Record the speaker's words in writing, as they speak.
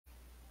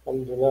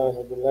Alhamdulillah,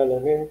 Rabbil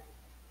Alamin.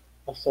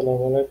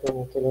 Assalamualaikum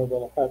warahmatullahi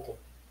wabarakatuh.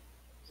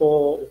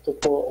 So, ito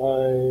po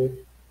ay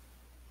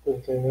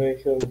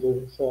continuation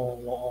dun sa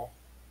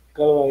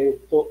ikalawang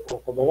yugto o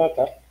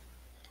kabanata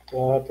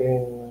na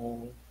ating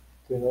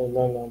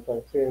tinuunan ng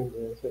pansin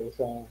dun sa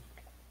isang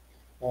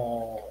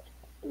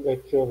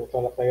lecture o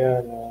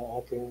talakayan na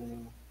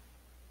ating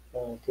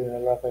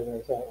tinalakay na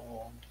isang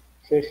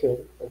session.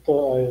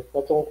 Ito ay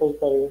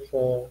patungkol pa rin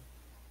sa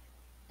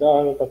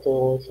daan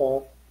patungo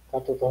sa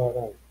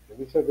katotohanan.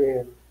 Ibig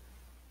sabihin,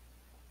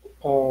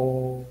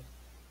 ang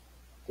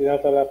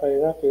tinatalakay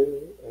natin,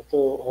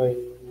 ito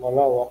ay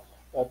malawak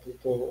at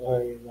ito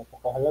ay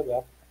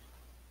napakahalaga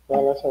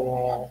para sa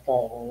mga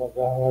taong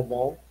naghahangad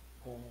ng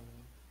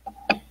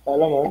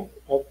kaalaman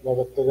at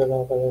madagdagan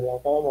ng kanilang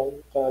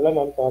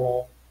kaalaman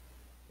para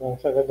nang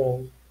sa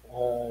ganun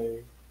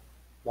ay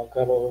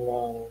magkaroon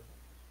ng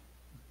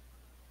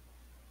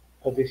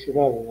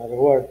additional na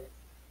reward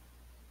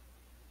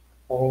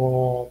ang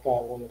mga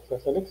taong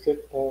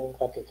nagsasaliksik ng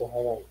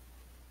katotohanan.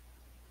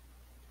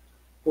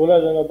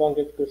 Tulad na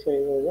nabanggit ko sa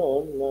inyo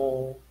noon na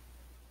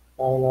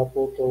ang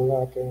naputol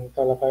natin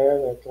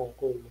talakayan ay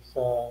tungkol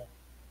sa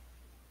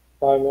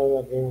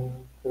paano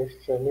naging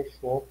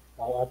Kristiyanismo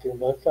ang ating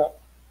bansa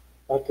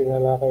at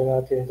tinalakay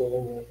natin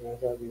tulad ng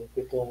sinasabi yung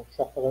 7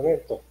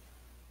 sakramento.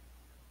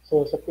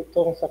 So sa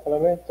 7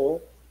 sakramento,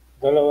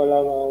 2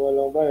 lamang ang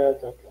walang bayad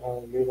at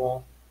ang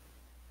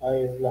 5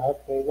 ay lahat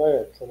may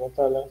bayad.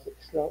 Samantalang sa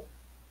Islam,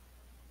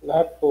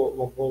 lahat po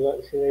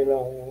magmula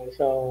isinilang yung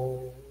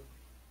isang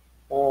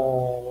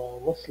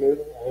Muslim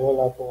ay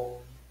wala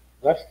pong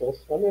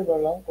gastos, maliban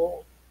lang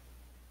kung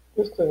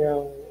gusto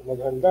niyang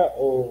maghanda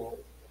o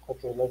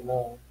katulad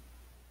ng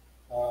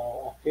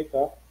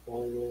akika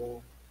o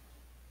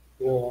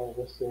yung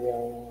gusto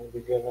niyang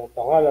bigyan ng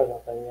pangalan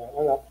ng kanyang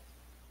anak.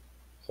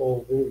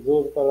 So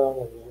doon pa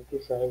lang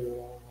nag-umpisa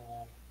yung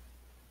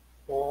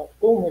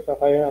kung may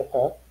kakayahan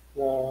ka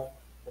na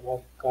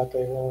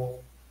magkatay ng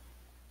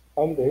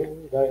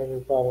kambing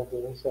dahil para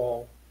doon sa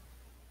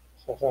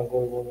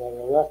sanggol mo na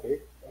lalaki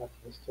at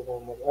gusto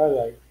mo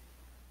mag-alay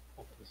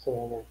at gusto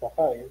mo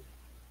magpakain.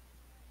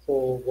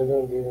 So,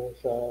 ganoon din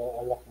sa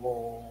anak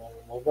mo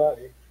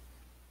babae.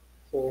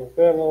 So,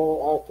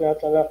 pero ang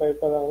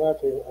tinatalakay pa lang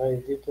natin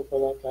ay dito pa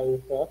lang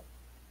tayo sa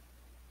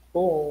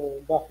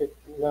kung bakit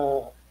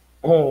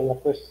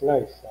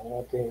na-Christianize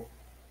ang ating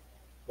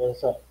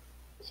bansa.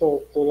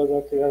 So, tulad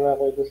ng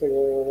tinalakay ko sa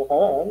inyo yung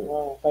nakaraan,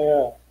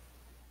 kaya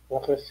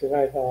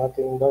na-Christianize ang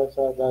ating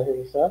bansa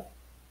dahil sa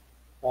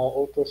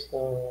utos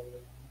ng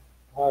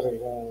hari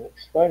ng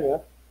Espanya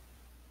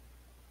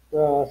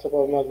na sa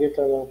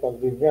pamamagitan ng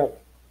pagbinyag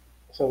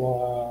sa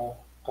mga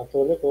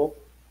Katoliko,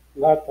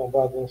 lahat ng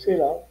bagong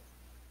silang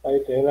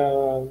ay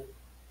kailangan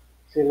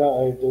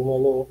sila ay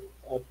dumalo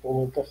at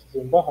pumunta sa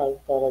simbahan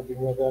para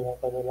binyagan ang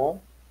kanilang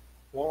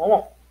mga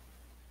anak.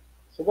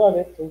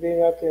 Subalit,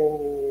 hindi natin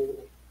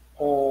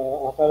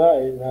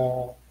akalain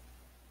na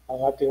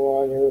ang ating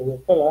mga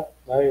nilunod pala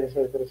dahil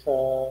sa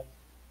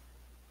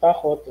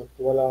takot at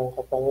walang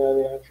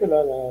kapangyarihan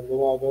sila na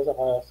lumaban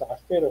sa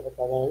kastilo sa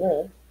panahon na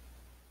yan,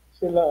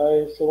 sila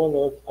ay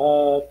sumunod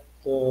at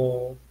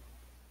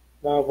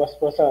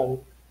nabasbasan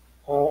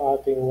ang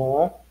ating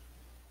mga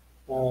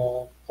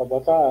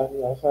kabataan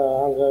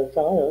hanggang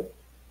sa ngayon.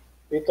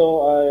 Ito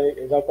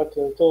ay dapat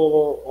yung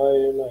turo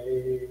ay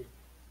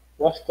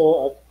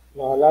maiwasto at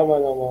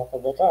maalaman ng mga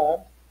kabataan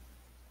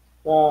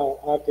na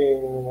ating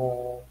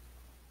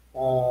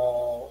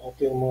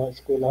mga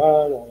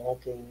eskwelahan, ang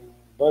ating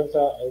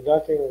bansa ay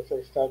dating sa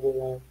estado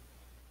ng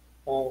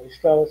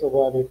Islam,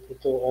 subalit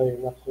ito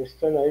ay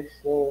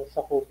na-Christianize nung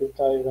sakupin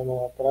tayo ng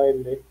mga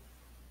praile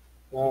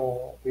na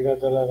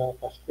pinadala ng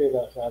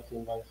Kastila sa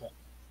ating bansa.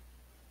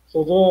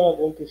 So doon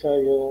nag-umpisa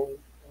yung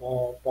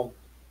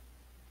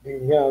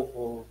pagbinyag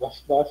o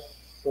basbas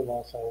sa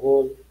mga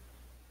sanggol,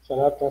 sa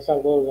lahat ng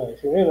sanggol na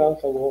isinilang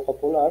sa buong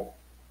Kapulan.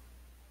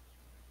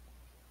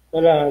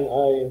 Kailangan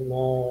ay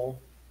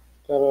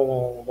magkaroon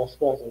ng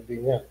basbas o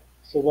binyag.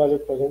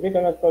 Subalit pag hindi ka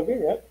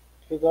nagpabinyag,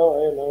 ikaw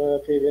ay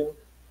nananatiling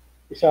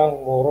isang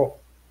Moro.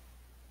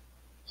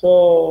 So,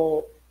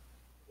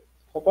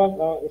 kapag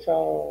ang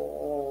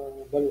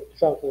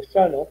isang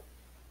Kristiyano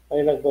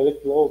ay nagbalik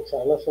loob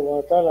sa Allah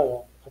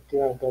subhanahu at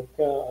tinanggap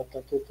niya at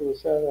natuto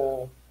siya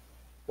na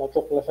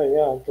matuklasan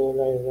niya ang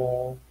tunay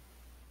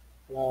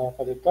na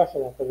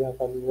kaligtasan ng kanyang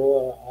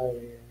kaluluwa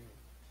ay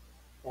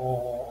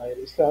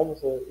Islam.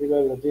 So,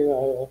 ilal na din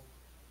ay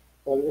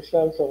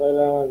Islam. So,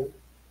 kailangan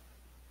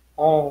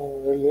ang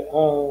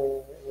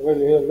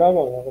relihiyon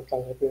lamang na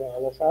katanggapin ng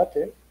Allah sa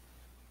atin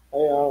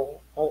ay ang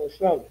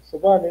Islam.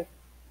 Subalit,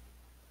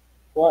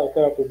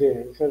 ikarapin din.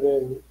 Ibig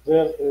sabihin,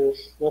 there is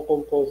no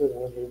composite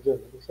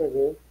religion. Ibig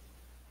sabihin,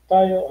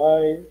 tayo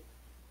ay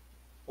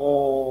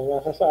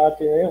nasa sa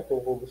atin ngayon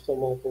kung gusto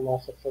mong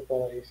pumasok sa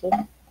paraiso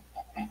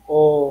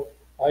o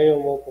ayaw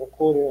mong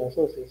kukunin ang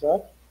susi sa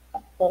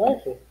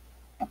paraiso.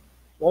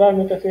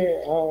 Marami kasi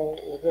ang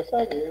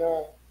nagsasabi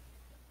na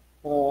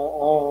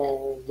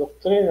ang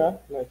doktrina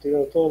na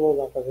tinuturo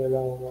ng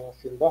kanilang mga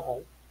simbahan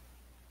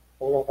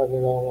o ng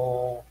kanilang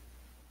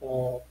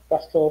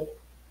pastor,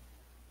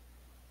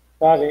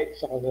 pari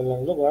sa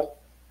kanilang lugar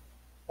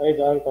ay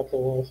daan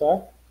patungo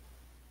sa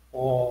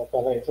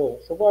paraiso.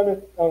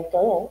 Subalit ang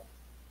tanong,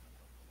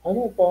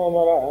 anong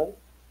pamamaraan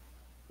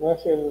na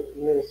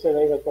sila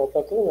ay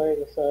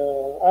nagpapatunay sa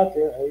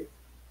atin ay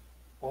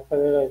ang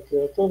kanilang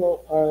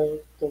tinuturo ay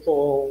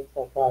totoong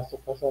papasok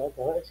ka sa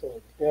paraiso.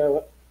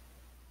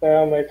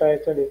 Kaya may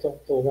title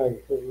ditong tunay.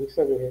 So, ibig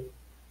sabihin,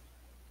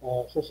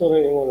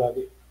 susuriin mo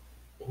lagi.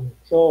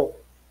 So,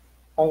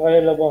 ang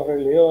kanilang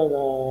reliyon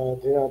na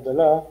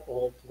dinadala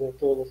o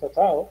tinuturo sa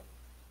tao,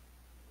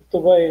 ito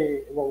ba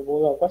ay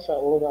magmula pa sa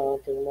una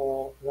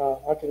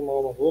ating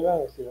mga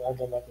magulang, si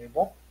Adam at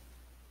Eva,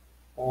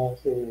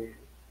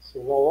 si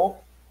Noah,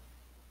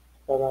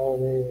 panahon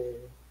ni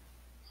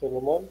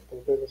Solomon,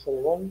 Propeta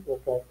Solomon,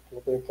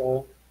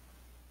 Propeta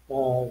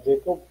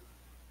Jacob,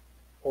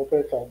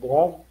 Propeta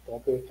Abraham,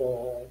 Propeta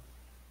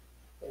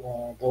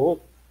Daud,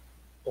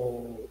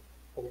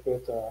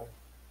 Propeta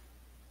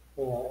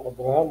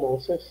Abraham,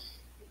 Moses,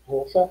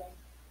 Musa,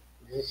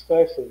 Jesus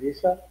Christ,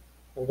 Isa,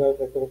 hanggang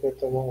kay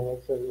Propeta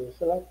Muhammad sallallahu alaihi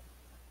wasallam,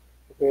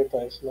 Propeta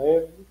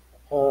Ismail,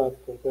 at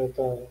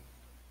Propeta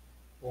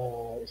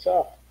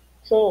Isaac.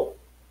 So,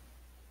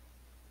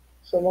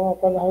 sa mga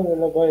panahon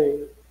nila ba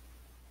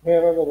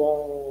meron na ba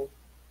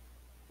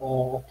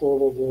at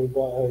tulad yung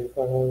iba ay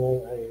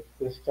panahon ay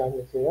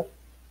Christianity na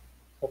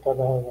sa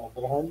panahon ng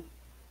Abraham?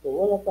 So,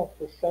 wala pang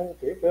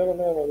Christianity, pero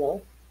meron na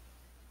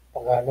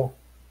pagano,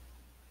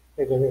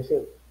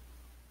 paganism.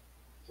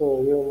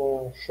 So, yung mga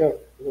shirk,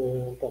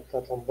 yung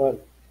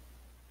pagtatambal,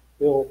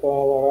 yung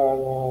pamamaraan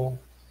na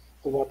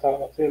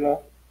tumatawag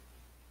sila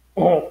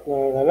at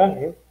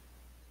nanalangin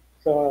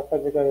sa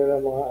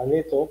kanilang mga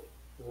anito,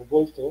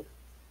 bulto,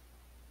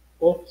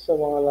 o sa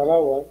mga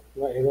larawan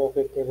na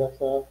inukit nila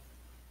sa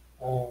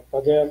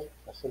pader,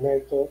 sa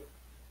semento,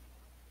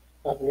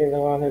 at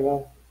ginawa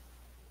nilang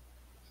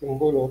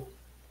simbolo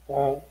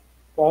ng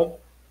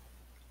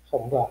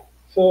pagsamba.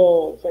 So,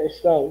 sa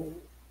Islam,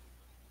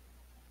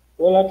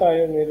 wala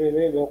tayong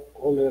nilililok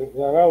o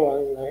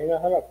larawan na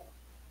hinaharap.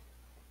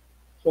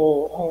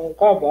 So, ang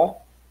Kaaba,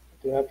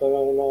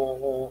 tinatawag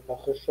na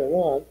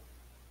Kristiyanuhan,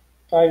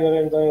 tayo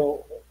rin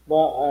tayo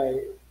ba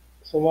ay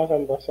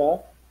sumasamba sa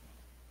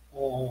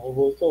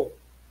bulto.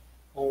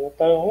 Ang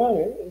tanong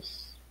namin is,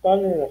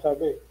 paano yung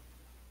nasabi?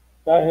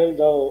 Dahil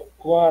daw,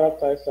 kumaharap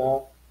tayo sa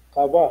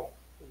Kaaba,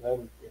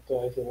 dahil ito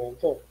ay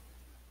semento.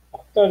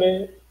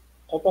 Actually,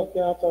 kapag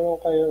tinatanong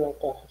kayo ng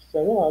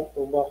Kristiyanuhan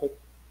kung bakit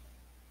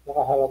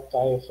nakaharap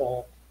tayo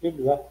sa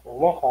Biblia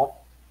o Maka,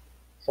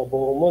 sa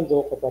buong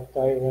mundo, kapag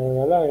tayo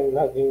nananalangin,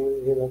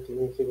 laging yun ang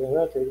tinisigan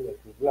natin, yung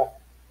Biblia.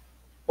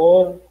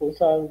 Or kung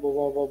saan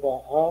bumababa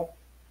ang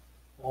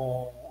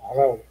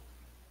araw,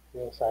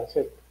 yung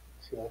sunset,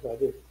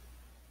 sinasabi.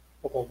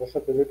 Kapag sa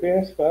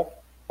Pilipinas ka,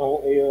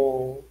 ang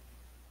iyong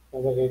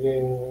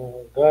magiging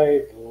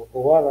guide o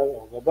huwaran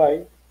o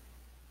gabay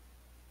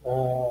na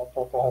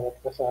papaharap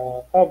ka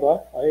sa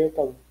Kaaba ay yung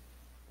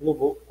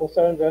paglubog, kung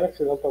saan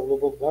direction ang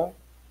paglubog ng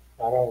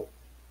araw.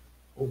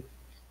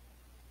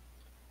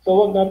 So,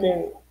 huwag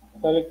natin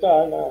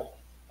kaligtaan na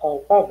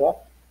ang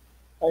Kaaba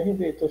ay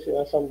hindi ito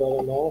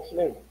sinasamba ng mga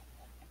Muslim.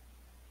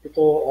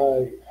 Ito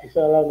ay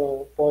isa lang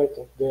ng point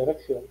of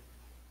direction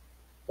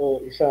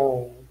o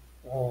isang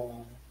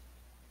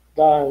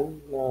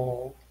daan na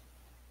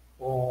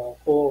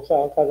kung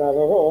saan ka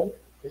naroon,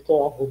 ito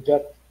ang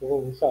hudyat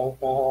kung saan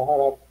ka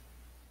haharap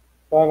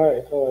para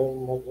ikaw ay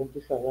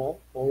mag-umpisa na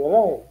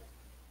manalangin.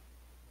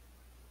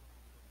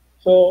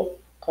 So,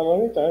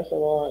 karamihan sa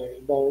mga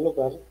ibang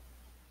lugar,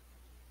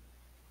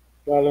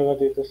 lalo na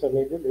dito sa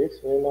Middle East,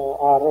 may mga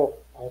araw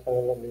ang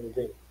kanilang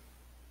building.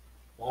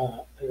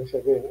 Ibig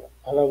sabihin,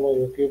 alam mo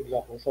yung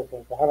kibla kung saan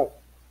kang kaharap.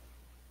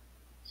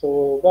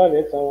 So,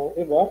 balit ang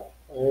iba,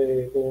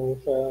 ay kung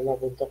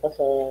napunta ka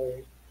sa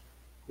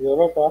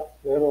Europa,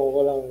 meron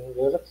walang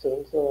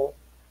direction. So,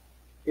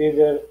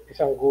 either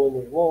isang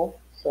guni mo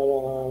sa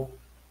mga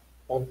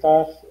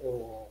pantas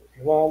o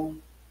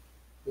imam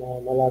na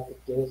malapit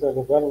din sa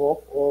lugar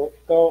mo, o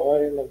ikaw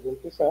ay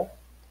nag-umpisa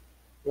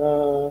na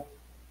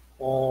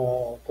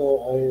ito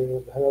ay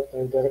maghanap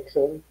ng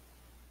direction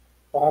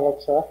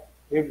paharap sa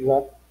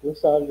Biblia kung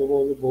saan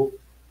lumulubog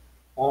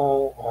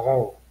ang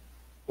araw.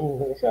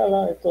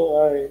 Inshallah, ito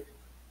ay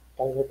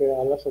tanggapin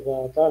ang Allah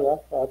subhanahu wa ta'ala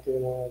sa ating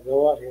mga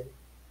gawain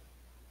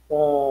sa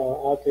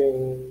ating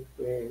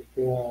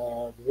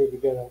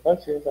pinabibigyan ng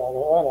pansin sa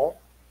araw-araw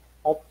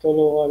at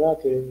tulungan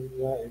natin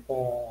na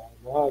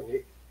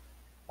ipamahagi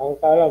ang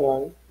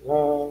kaalaman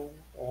ng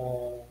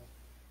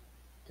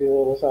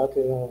tinuro sa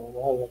atin ng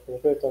mahal na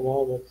Propeta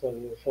Muhammad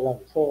sallallahu alaihi wasallam.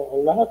 So,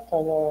 ang lahat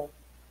ng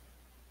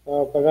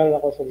banal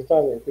na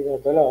kasulatan na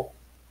ipinadala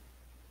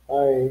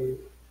ay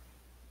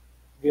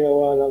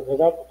ginawa ng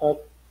ganap at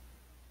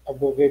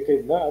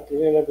abrogated na at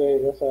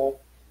inilagay na sa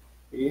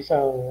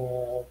isang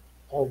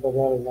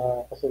banal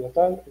na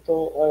kasulatan. Ito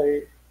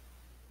ay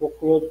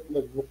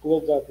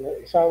nagbuklod at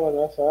isama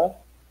na sa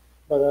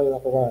banal na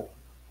Quran.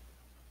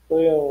 So,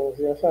 yung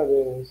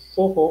sinasabing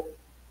suhok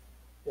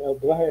ni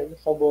Abraham,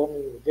 sabon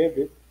ni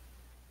David,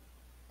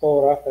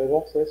 Torah kay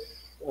Moses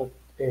at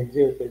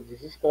Angel kay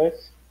Jesus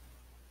Christ.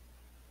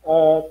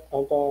 At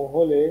ang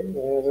panghuli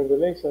na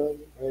revelation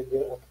ay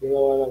at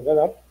ginawa ng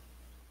ganap,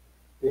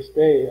 this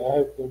day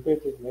I have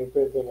completed my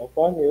burden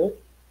upon you,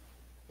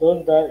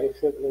 don't die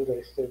except in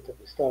the state of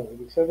Islam.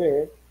 Ibig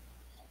sabihin,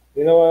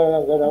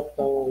 ginawa ng ganap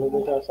ng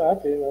lumikha sa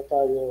atin na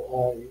tayo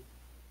ay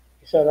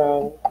isa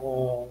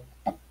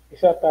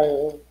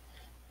tayo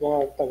mga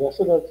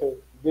tagasunod, so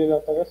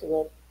bilang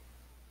tagasunod,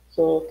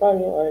 so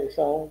tayo ay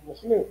isang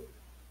Muslim.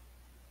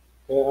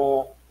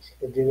 Kaya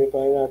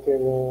dinipay natin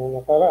yung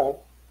nakaraan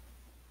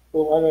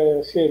kung ano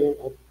yung seal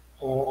at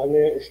ano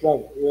yung Islam,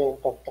 yung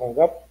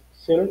pagtanggap,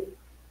 seal,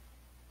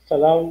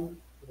 salam,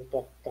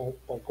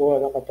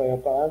 pagkuha ng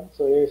kapayapaan.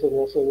 So yung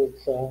sumusunod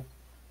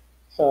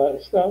sa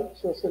Islam,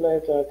 so sila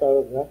yung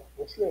tinatawag na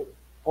Muslim.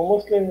 Ang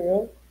Muslim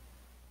yun,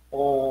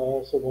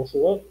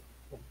 sumusunod,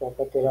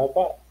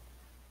 nagpapatirapa,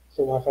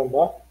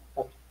 sumasamba,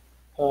 at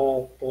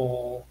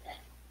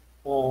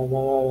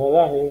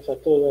nangangalangin sa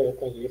tunay at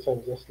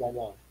nag-iisang Diyos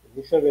lamang.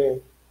 Ibig sabihin,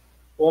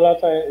 wala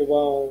tayong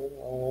ibang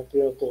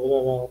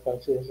tinutuunan ng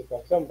pansin sa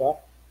pagsamba,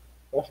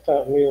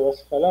 basta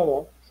umiwas ka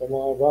lamang sa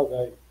mga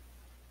bagay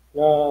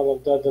na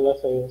magdadala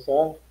sa iyo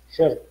sa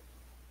shirk.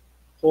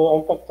 So,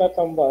 ang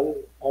pagtatambal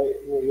ay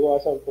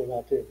iniiwasan po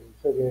natin.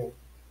 Ibig sabihin,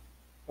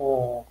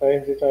 kaya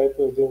hindi tayo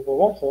pwedeng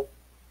pumasok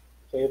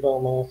sa ibang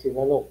mga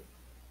sinalog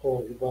o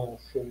ibang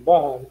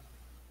simbahan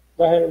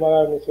dahil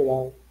marami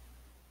silang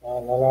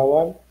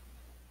larawan,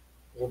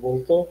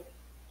 rebulto,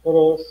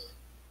 krus,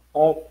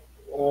 at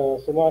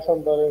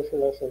sumasamba rin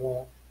sila sa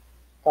mga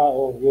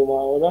taong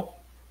yumauna,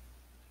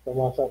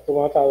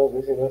 tumatawag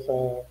din sila sa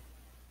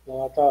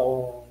mga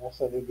taong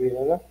nasa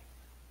libina na.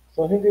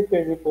 So, hindi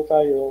pwede po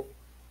tayo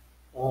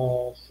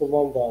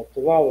sumamba,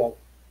 tumawag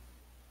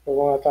sa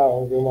mga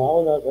taong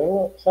yumauna,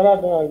 pero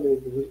sarado na ang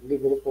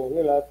libro po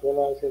nila at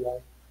wala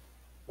silang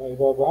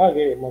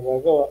maibabahagi,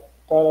 magagawa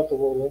para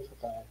tumulong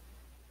sa tao.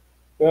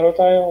 Pero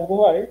tayong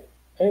buhay,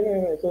 ay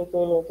may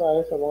tutulong tayo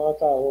sa mga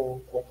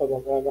taong o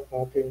kamag-anak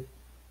natin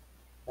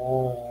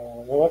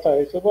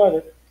namatay.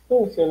 Subalit,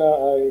 kung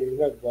sila ay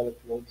nagbalik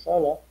loob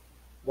sala,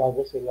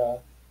 bago sila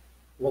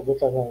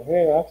lagutan ng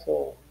hera,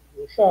 so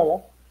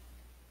sala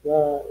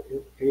na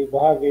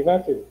ibahagi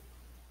natin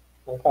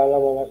ang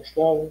kaalaman ng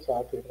Islam sa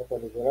ating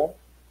kapaligiran,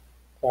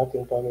 sa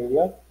ating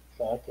pamilya,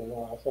 sa ating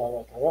mga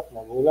asawa at anak,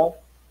 magulang,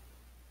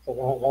 sa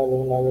lalo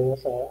na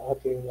sa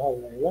ating mahal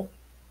na ina,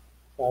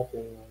 sa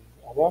ating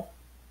ama,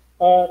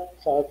 at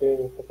sa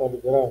ating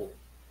kapaligiran,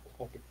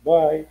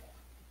 kapitbahay,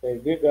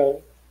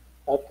 kaibigan,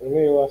 at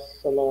umiwas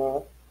sa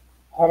mga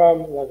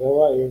haram na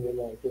gawain na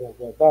mga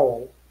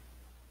ipinagbabawal,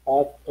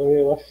 at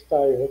umiwas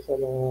tayo sa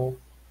mga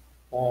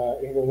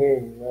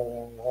inumin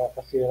na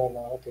nakakasira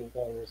ng ating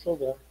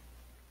kalusugan,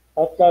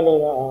 at lalo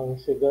na ang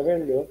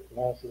sigarilyo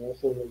na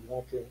sinusunod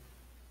natin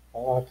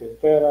ang ating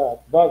pera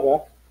at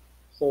baga.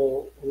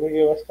 So,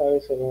 umiiwas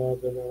tayo sa mga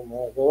ganang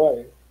mga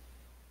gawain.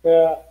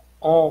 Kaya,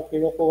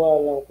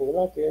 kinukuha lang po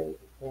natin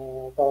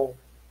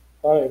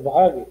para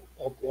ibahagi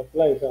at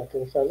i-apply sa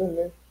ating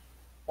sarili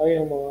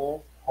ay yung mga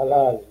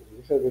halal.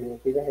 Ibig sabihin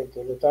yung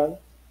pinahintulutan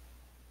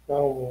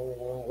ng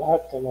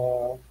lahat ng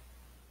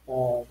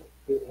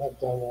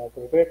mga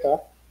propeta,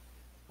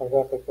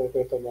 hanggang kay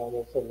Propeta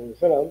Muhammad sallallahu alaihi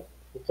wasallam.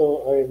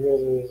 Ito ay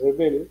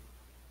nire-reveal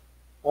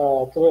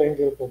through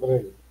Angel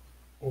Gabriel.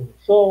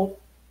 So,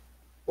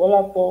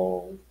 wala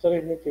pong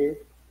Trinity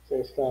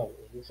sa Islam.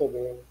 Ibig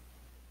sabihin,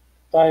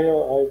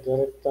 tayo ay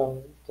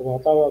direktang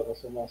tumatawag o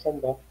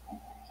sumasamba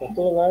sa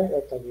tunay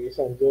at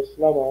nag-iisang Diyos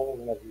lamang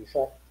na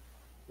nag-iisa,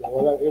 na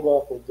walang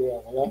iba kundi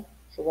ang anak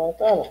sa mga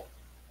tao.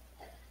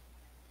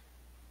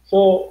 So,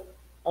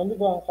 ano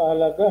ba ang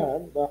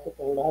kahalagahan? Bakit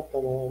ang lahat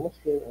ng mga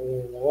Muslim ay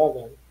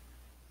nawagan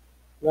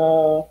na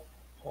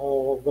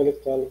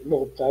magbalik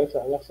loob tayo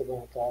sa anak sa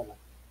mga tao?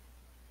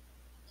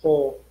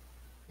 So,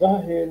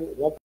 dahil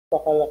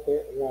napakalaki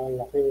na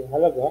laking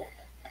halaga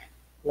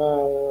na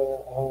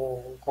ang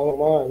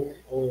kamarmahan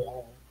o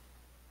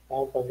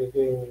ang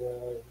pagiging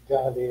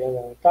jahaliya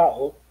ng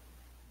tao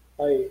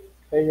ay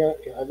kanyang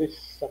ialis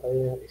sa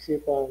kanyang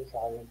isipan,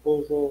 sa kanyang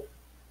puso,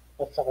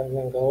 at sa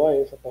kanyang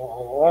gawain sa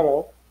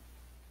pang-araw-araw,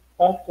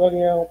 at huwag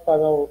niyang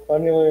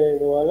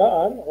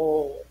paniniwalaan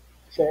o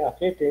siya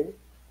akitin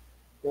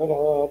ng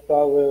mga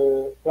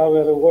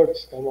flower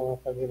words ng mga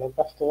kanilang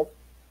pastor,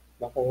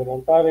 ng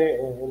kanilang pare,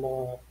 o yung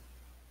mga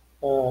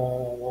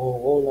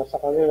nangunguna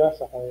sa kanila,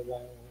 sa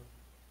kanilang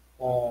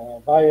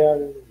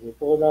bayan,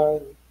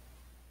 lipunan,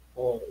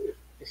 o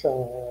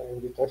isang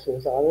invitasyon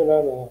sa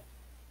kanila na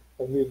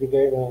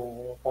pagbibigay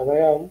ng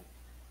panayam.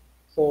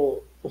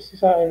 So,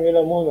 pusisain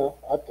nila muna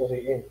at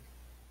uriin.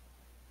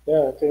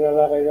 Kaya,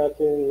 tinalakay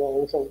natin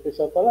ng isang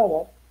umpisa pa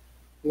lamang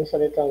yung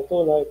salitang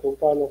tunay kung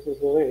paano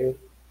susuriin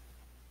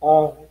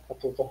ang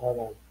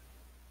katotohanan.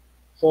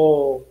 So,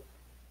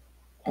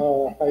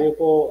 kayo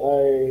po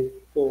ay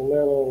kung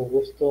merong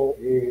gustong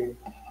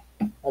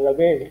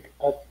i-alamin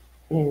at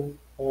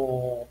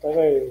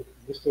tagay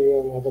gusto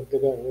yung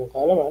madagdagan yung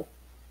kaalaman,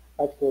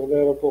 at kung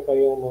meron po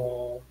kayong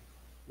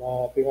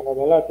mga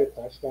pinakamalapit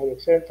na Islamic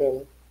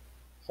Center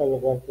sa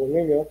lugar po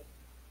ninyo,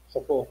 sa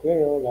pook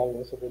ninyo,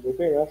 lalo sa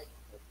Pilipinas,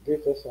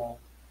 dito sa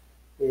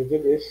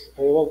Middle East,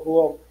 ay huwag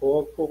po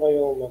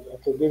kayong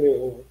mag-atubili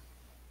o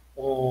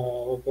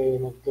huwag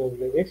kayong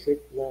magdoble isip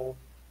na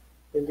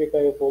hindi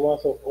kayo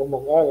pumasok o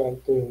mag-aral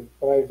tuwing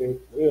Friday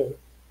po yun,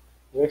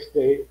 rest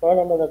day,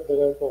 para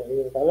malagdagan po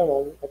inyong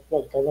kalaman at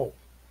magtanong.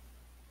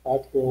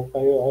 At kung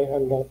kayo ay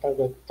handang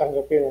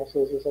tanggapin ang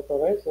susi sa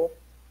paraiso,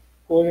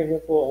 kunin niyo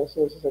po ang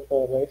susi sa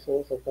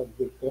paraiso sa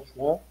pagbigkas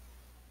na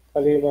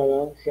kalima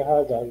ng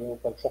shahada, yung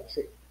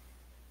pagsaksi.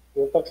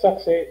 Yung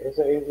pagsaksi,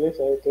 sa English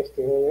ay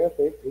testimony of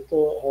faith.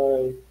 Ito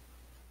ay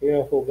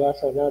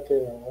hinuhugasan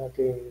natin ang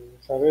ating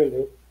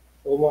sarili.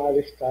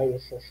 Umaalis tayo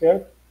sa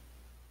shirk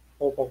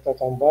o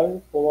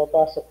pagtatambal,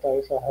 pumapasok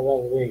tayo sa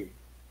halal way.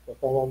 Sa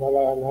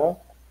pamamaraan ng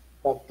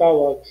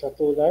pagtawag sa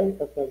tunay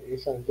at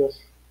nag-isang Diyos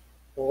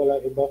na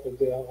wala iba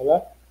kundi ang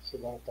Allah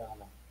subhanahu wa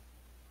ta'ala.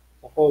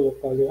 Ako,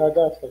 Lukali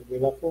Hada, sa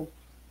Bilakum.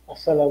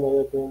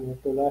 Assalamualaikum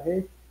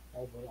warahmatullahi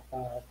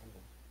wabarakatuh.